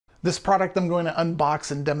This product I'm going to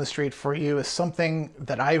unbox and demonstrate for you is something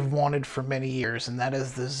that I've wanted for many years, and that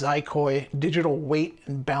is the Xicoy Digital Weight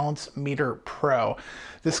and Balance Meter Pro.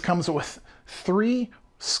 This comes with 3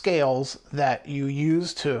 scales that you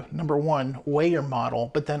use to, number 1, weigh your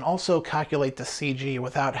model, but then also calculate the CG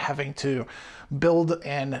without having to build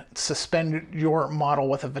and suspend your model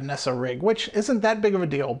with a Vanessa rig, which isn't that big of a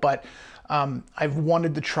deal, but I've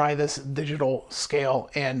wanted to try this digital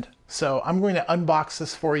scale, and so I'm going to unbox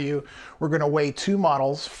this for you. We're going to weigh 2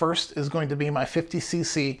 models. First is going to be my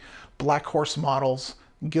 50cc Black Horse Models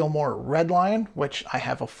Gilmore Red Lion, which I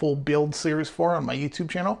have a full build series for on my YouTube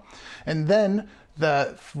channel. And then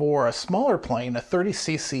for a smaller plane, a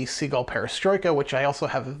 30cc Seagull Perestroika, which I also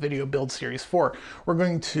have a video build series for. We're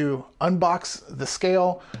going to unbox the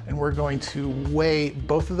scale and we're going to weigh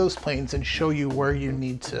both of those planes and show you where you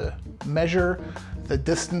need to measure, the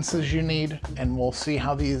distances you need, and we'll see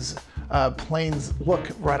how these planes look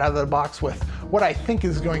right out of the box with what I think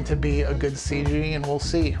is going to be a good CG, and we'll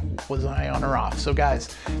see was I on or off. So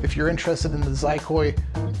guys, if you're interested in the Xicoy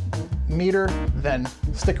meter, then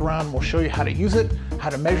stick around. We'll show you how to use it, how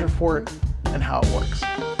to measure for it, and how it works.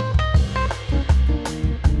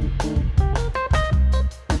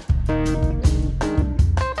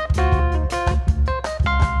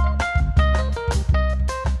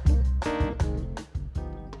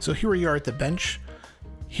 So here we are at the bench.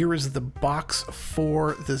 Here is the box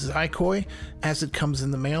for the Xicoy as it comes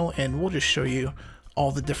in the mail, and we'll just show you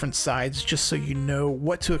all the different sides just so you know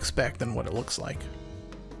what to expect and what it looks like.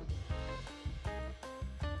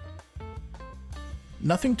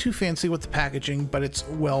 Nothing too fancy with the packaging, but it's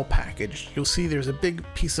well packaged. You'll see there's a big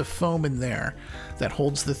piece of foam in there that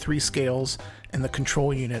holds the 3 scales and the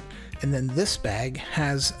control unit, and then this bag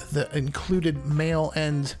has the included male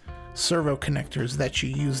end servo connectors that you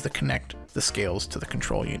use to connect the scales to the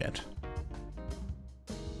control unit.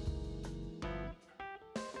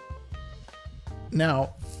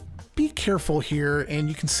 Now, be careful here, and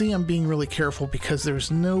you can see I'm being really careful because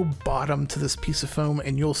there's no bottom to this piece of foam,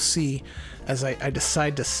 and you'll see as I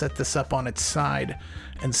decide to set this up on its side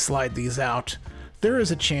and slide these out, there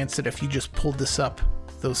is a chance that if you just pulled this up,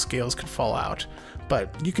 those scales could fall out.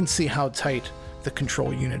 But you can see how tight the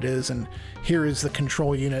control unit is, and here is the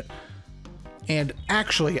control unit. And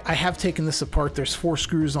actually, I have taken this apart. There's 4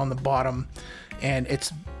 screws on the bottom, and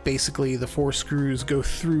it's basically the 4 screws go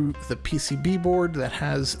through the PCB board that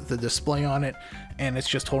has the display on it, and it's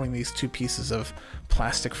just holding these 2 pieces of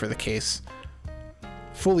plastic for the case.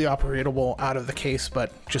 Fully operatable out of the case,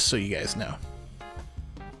 but just so you guys know.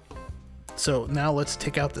 So now let's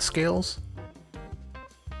take out the scales.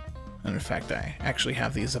 And in fact, I actually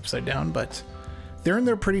have these upside down, but they're in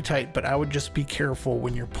there pretty tight, but I would just be careful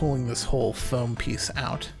when you're pulling this whole foam piece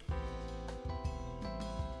out.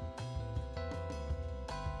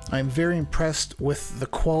 I'm very impressed with the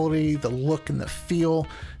quality, the look, and the feel.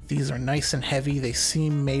 These are nice and heavy. They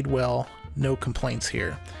seem made well. No complaints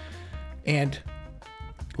here. And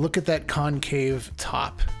look at that concave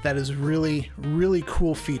top. That is really, really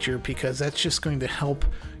cool feature because that's just going to help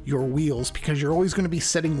your wheels, because you're always going to be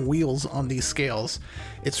setting wheels on these scales.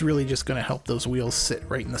 It's really just going to help those wheels sit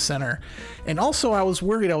right in the center. And also I was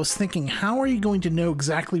worried, I was thinking, how are you going to know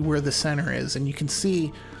exactly where the center is? And you can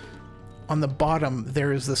see on the bottom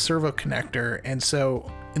there is the servo connector, and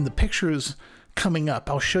so in the pictures coming up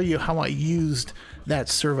I'll show you how I used that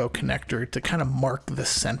servo connector to kind of mark the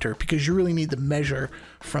center, because you really need to measure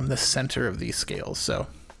from the center of these scales. So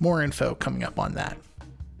more info coming up on that.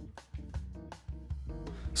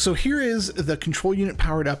 So here is the control unit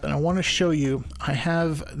powered up, and I want to show you, I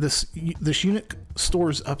have this unit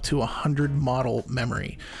stores up to 100 model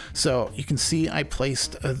memory. So you can see I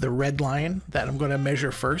placed the Red Lion that I'm going to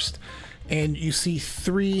measure first, and you see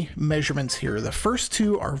 3 measurements here. The first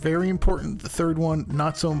 2 are very important, the third one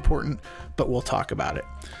not so important, but we'll talk about it.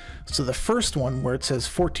 So the first one, where it says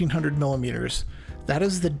 1400 millimeters, that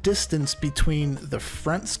is the distance between the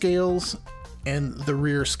front scales and the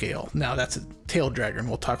rear scale. Now that's a tail dragger, and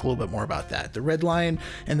we'll talk a little bit more about that. The Red Lion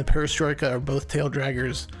and the Perestroika are both tail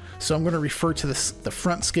draggers, so I'm going to refer to the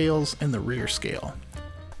front scales and the rear scale.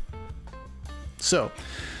 So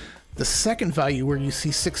the second value, where you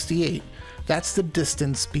see 68, that's the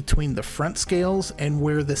distance between the front scales and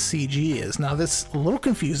where the CG is. Now this is a little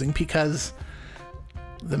confusing because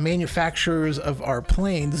the manufacturers of our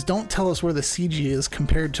planes don't tell us where the CG is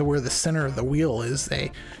compared to where the center of the wheel is.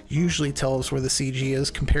 They usually tell us where the CG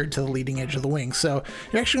is compared to the leading edge of the wing. So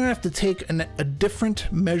you're actually gonna have to take a different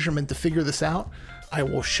measurement to figure this out. I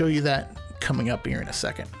will show you that coming up here in a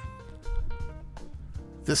second.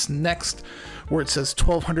 This next, where it says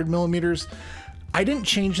 1200 millimeters, I didn't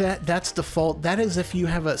change that. That's default. That is if you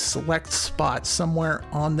have a select spot somewhere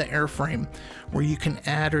on the airframe where you can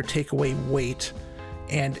add or take away weight.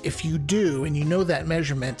 And if you do, and you know that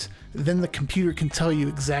measurement, then the computer can tell you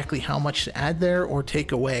exactly how much to add there or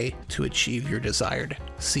take away to achieve your desired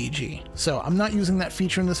CG. So I'm not using that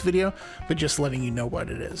feature in this video, but just letting you know what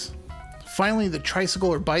it is. Finally, the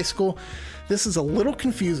tricycle or bicycle. This is a little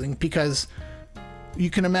confusing because you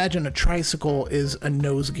can imagine a tricycle is a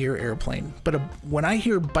nose gear airplane, but when I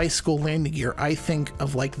hear bicycle landing gear, I think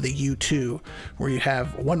of like the U2, where you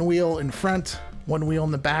have one wheel in front, one wheel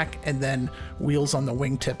in the back, and then wheels on the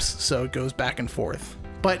wingtips, so it goes back and forth.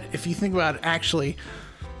 But if you think about it, actually,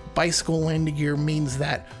 bicycle landing gear means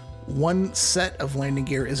that one set of landing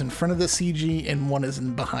gear is in front of the CG and one is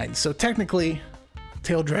in behind. So technically,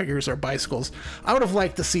 tail draggers are bicycles. I would have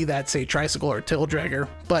liked to see that say tricycle or tail dragger,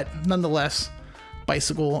 but nonetheless,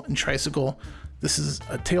 bicycle and tricycle. This is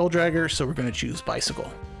a tail dragger, so we're going to choose bicycle.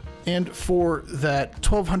 And for that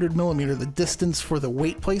 1200 millimeter, the distance for the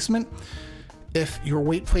weight placement, if your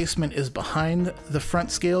weight placement is behind the front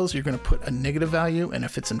scales, you're going to put a negative value, and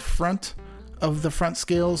if it's in front of the front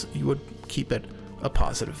scales, you would keep it a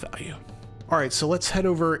positive value. All right, so let's head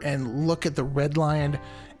over and look at the red line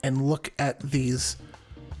and look at these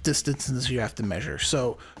distances you have to measure.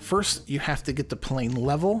 So first you have to get the plane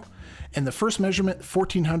level, and the first measurement,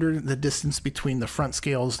 1400, the distance between the front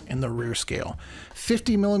scales and the rear scale.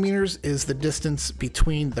 50 millimeters is the distance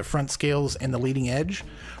between the front scales and the leading edge.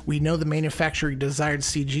 We know the manufacturer desired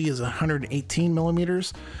CG is 118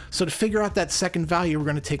 millimeters. So to figure out that second value, we're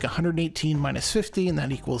going to take 118 minus 50, and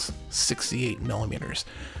that equals 68 millimeters.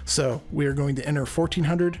 So we are going to enter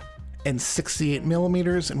 1400 and 68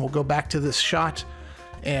 millimeters, and we'll go back to this shot,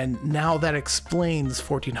 and now that explains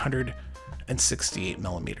 1400 and 68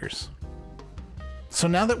 millimeters. So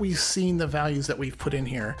now that we've seen the values that we've put in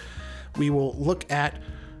here, we will look at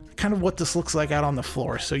kind of what this looks like out on the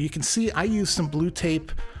floor. So you can see I used some blue tape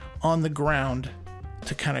on the ground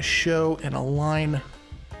to kind of show and align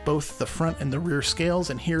both the front and the rear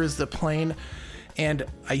scales, and here is the plane. And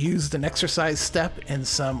I used an exercise step and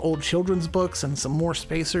some old children's books and some more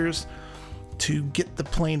spacers to get the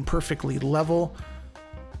plane perfectly level.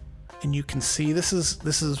 And you can see this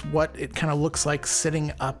is what it kind of looks like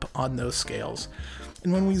sitting up on those scales.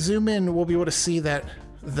 And when we zoom in, we'll be able to see that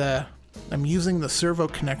I'm using the servo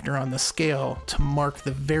connector on the scale to mark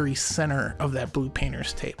the very center of that blue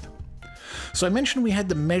painter's tape. So I mentioned we had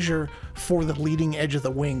to measure for the leading edge of the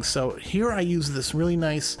wing. So here I use this really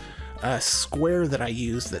nice square that I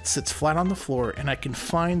use that sits flat on the floor, and I can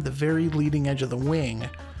find the very leading edge of the wing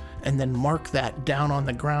and then mark that down on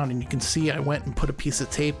the ground. And you can see I went and put a piece of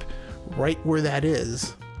tape right where that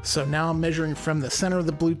is. So now I'm measuring from the center of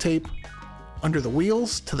the blue tape under the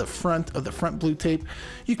wheels to the front of the front blue tape.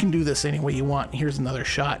 You can do this any way you want. Here's another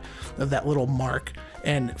shot of that little mark.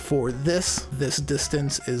 And for this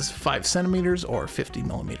distance is 5 centimeters or 50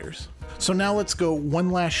 millimeters. So now let's go one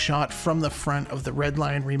last shot from the front of the red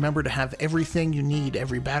line. Remember to have everything you need,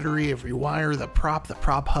 every battery, every wire, the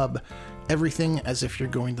prop hub, everything as if you're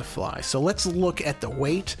going to fly. So let's look at the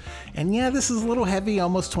weight. And yeah, this is a little heavy,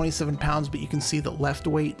 almost 27 pounds, but you can see the left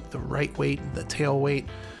weight, the right weight, the tail weight.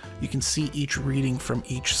 You can see each reading from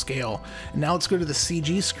each scale. And now let's go to the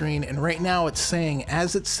CG screen, and right now it's saying,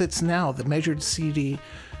 as it sits now, the measured CG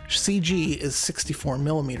is 64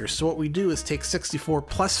 millimeters. So what we do is take 64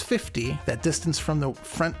 plus 50, that distance from the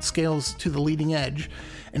front scales to the leading edge,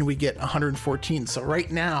 and we get 114. So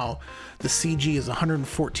right now, the CG is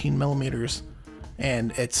 114 millimeters,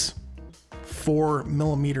 and it's 4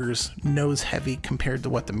 millimeters nose heavy compared to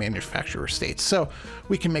what the manufacturer states. So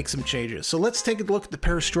we can make some changes. So let's take a look at the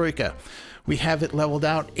Perestroika. We have it leveled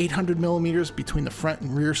out 800 millimeters between the front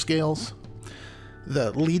and rear scales.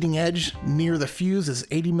 The leading edge near the fuse is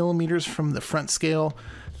 80 millimeters from the front scale.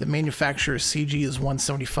 The manufacturer's CG is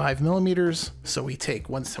 175 millimeters. So we take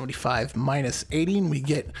 175 minus 80 and we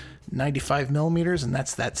get 95 millimeters, and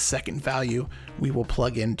that's that second value we will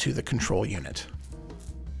plug into the control unit.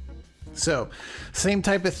 So same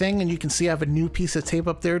type of thing, and you can see I have a new piece of tape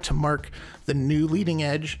up there to mark the new leading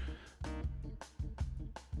edge.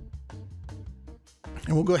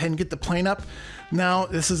 And we'll go ahead and get the plane up. Now,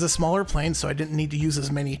 this is a smaller plane, so I didn't need to use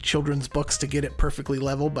as many children's books to get it perfectly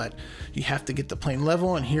level, but you have to get the plane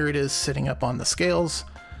level, and here it is sitting up on the scales,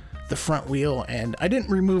 the front wheel. And I didn't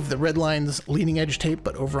remove the red line's leading edge tape,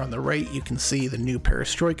 but over on the right, you can see the new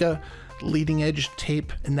Perestroika leading edge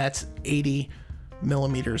tape, and that's 80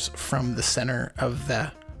 millimeters from the center of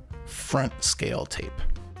the front scale tape.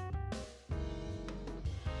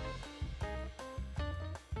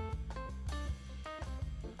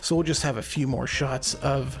 So we'll just have a few more shots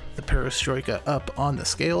of the Perestroika up on the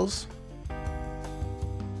scales.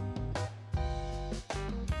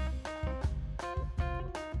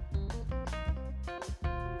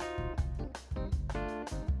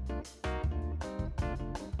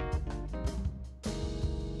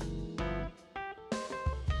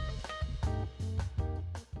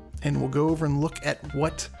 And we'll go over and look at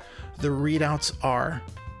what the readouts are.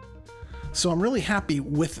 So I'm really happy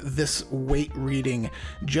with this weight reading,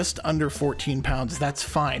 just under 14 pounds. That's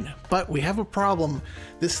fine, but we have a problem.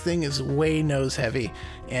 This thing is way nose heavy,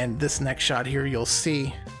 and this next shot here you'll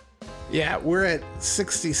see, yeah, we're at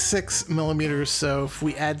 66 millimeters, so if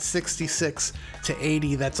we add 66 to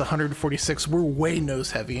 80, that's 146. We're way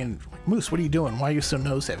nose heavy. And Moose, what are you doing? Why are you so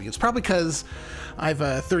nose heavy? It's probably because I have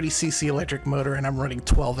a 30cc electric motor and I'm running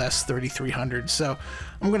 12S 3300, so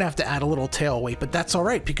I'm gonna have to add a little tail weight, but that's all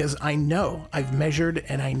right because I know, I've measured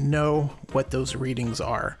and I know what those readings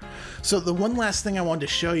are. So the one last thing I wanted to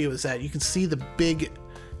show you is that you can see the big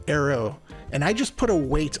arrow, and I just put a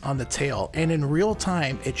weight on the tail, and in real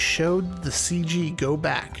time it showed the CG go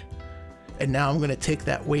back. And now I'm going to take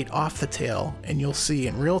that weight off the tail, and you'll see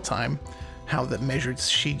in real time how the measured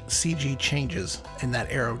CG changes and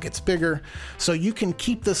that arrow gets bigger. So you can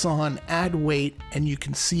keep this on, add weight, and you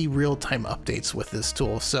can see real-time updates with this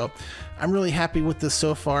tool. So I'm really happy with this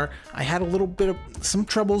so far. I had a little bit of some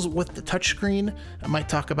troubles with the touchscreen. I might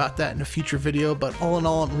talk about that in a future video, but all in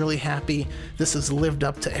all, I'm really happy. This has lived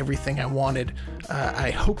up to everything I wanted,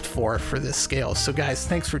 I hoped for this scale. So guys,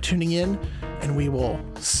 thanks for tuning in, and we will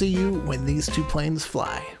see you when these two planes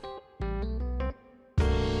fly.